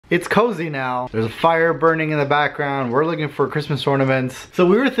It's cozy now. There's a fire burning in the background. We're looking for Christmas ornaments. So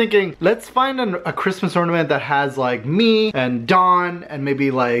we were thinking, let's find a Christmas ornament that has like me and Dawn, and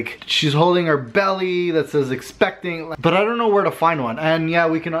maybe like she's holding her belly that says expecting, but I don't know where to find one. And yeah,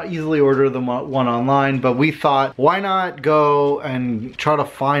 we can easily order them one online, but we thought, why not go and try to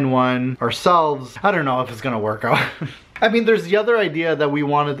find one ourselves? I don't know if it's gonna work out. I mean, there's the other idea that we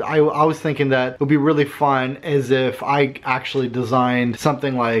wanted. I was thinking that it would be really fun is if I actually designed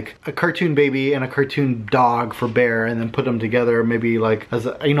something like a cartoon baby and a cartoon dog for Bear, and then put them together, maybe like as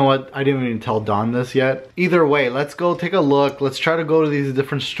a, you know what, I didn't even tell Dawn this yet. Either way, let's go take a look. Let's try to go to these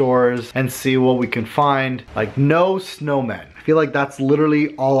different stores and see what we can find. Like, no snowmen. I feel like that's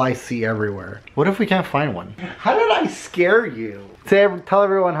literally all I see everywhere. What if we can't find one? How did I scare you? Tell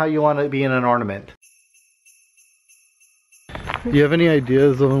everyone how you want to be in an ornament. Do you have any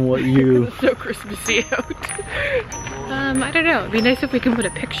ideas on what you... It's so Christmassy out. I don't know. It'd be nice if we can put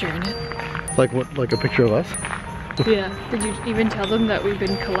a picture in it. Like what? Like a picture of us? Yeah. Did you even tell them that we've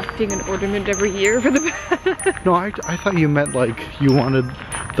been collecting an ornament every year for the... No, I thought you meant like you wanted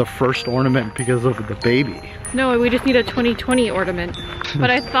the first ornament because of the baby. No, we just need a 2020 ornament. But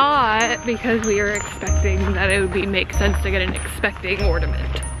I thought because we were expecting that it would make sense to get an expecting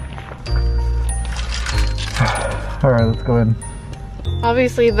ornament. Alright, let's go in.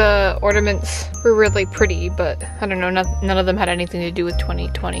 Obviously the ornaments were really pretty, but I don't know, none of them had anything to do with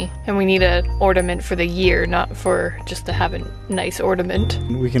 2020. And we need an ornament for the year, not for just to have a nice ornament.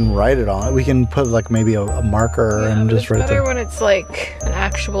 We can write it on it. We can put like maybe a marker and just write it. It's better when it's like an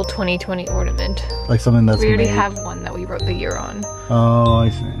actual 2020 ornament. Like something that's We already made. have one that we wrote the year on. Oh, I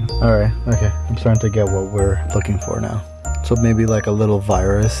see. Alright, okay. I'm starting to get what we're looking for now. So maybe like a little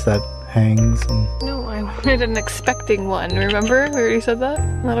virus that hangs and... No, I wanted an expecting one, remember? We already said that?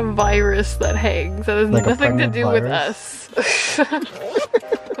 Not a virus that hangs. That has Like nothing to do with us.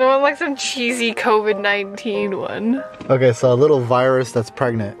 I want like some cheesy COVID-19 one. Okay, so a little virus that's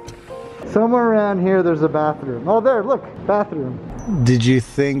pregnant. Somewhere around here there's a bathroom. Oh, there, look, bathroom. Did you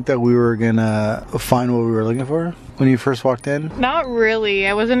think that we were gonna find what we were looking for when you first walked in? Not really.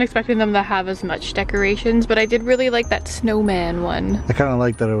 I wasn't expecting them to have as much decorations, but I did really like that snowman one. I kind of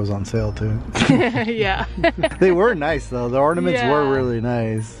like that it was on sale too. Yeah. They were nice though. The ornaments Yeah. were really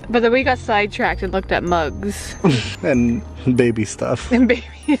nice. But then we got sidetracked and looked at mugs. And baby stuff. And baby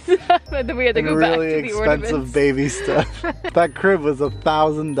stuff. And then we had to go back to Really the ornaments. expensive baby stuff. That crib was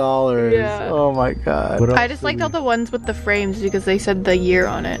 $1,000. Yeah. Oh my god. What I else just did liked we- all the ones with the frames because they said the year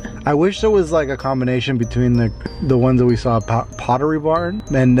on it. I wish there was like a combination between the ones that we saw at Pottery Barn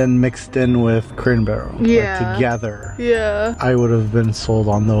and then mixed in with Crate and Barrel. Yeah. Like, together. Yeah. I would have been sold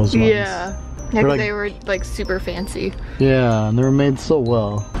on those ones. Yeah. Yeah, 'cause like- they were like super fancy. Yeah, and they were made so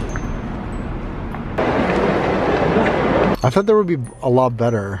well. I thought they would be a lot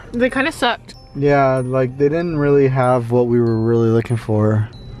better. They kind of sucked. Yeah, like they didn't really have what we were really looking for.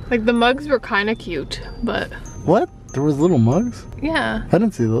 Like the mugs were kind of cute, but What? There was little mugs? yeah. I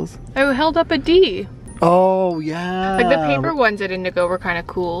didn't see those. I held up a D. Oh, yeah. Like the paper ones at Indigo were kind of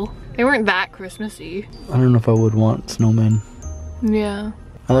cool. They weren't that Christmassy. I don't know if I would want snowmen. Yeah.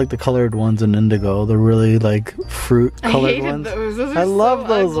 I like the colored ones in Indigo. They're really like fruit I colored hated ones. those. Those are I love so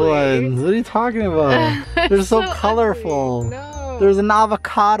those ugly. ones. What are you talking about? They're so, so colorful. ugly. No. There's an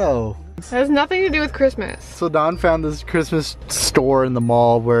avocado. It has nothing to do with Christmas. So Dawn found this Christmas store in the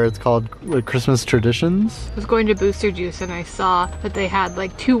mall where it's called like Christmas Traditions. I was going to Booster Juice and I saw that they had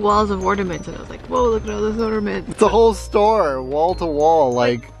like 2 walls of ornaments and I was like, whoa, look at all those ornaments. It's a whole store, wall to wall.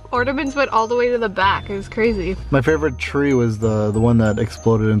 Like Ornaments went all the way to the back. It was crazy. my favorite tree was the one that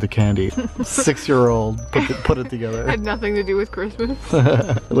exploded into candy. 6-year-old put it together. Had nothing to do with Christmas.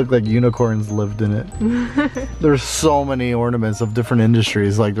 It looked like unicorns lived in it. There's so many ornaments of different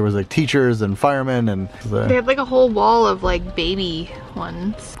industries. Like there was like teachers and firemen and They had like a whole wall of like baby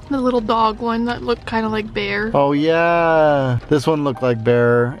ones. The little dog one that looked kind of like Bear. oh yeah, this one looked like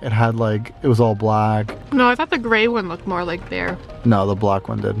Bear. It had like, it was all black. No, I thought the gray one looked more like Bear. No, the black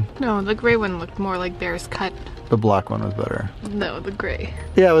one did. No, the gray one looked more like Bear's cut. The black one was better. No, the gray.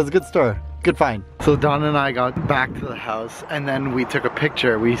 Yeah, it was a good store. Good find. So Dawn and I got back to the house and then we took a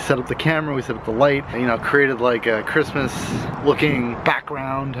picture. We set up the camera, we set up the light, you know, created like a Christmas looking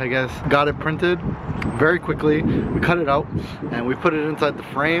background, I guess. Got it printed very quickly. We cut it out and we put it inside the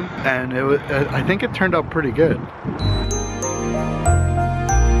frame and it was, I think it turned out pretty good.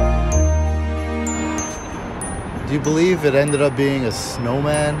 Do you believe it ended up being a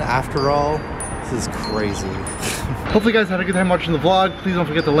snowman after all? This is crazy. Hopefully you guys had a good time watching the vlog. Please don't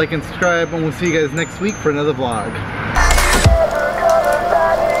forget to like and subscribe and we'll see you guys next week for another vlog.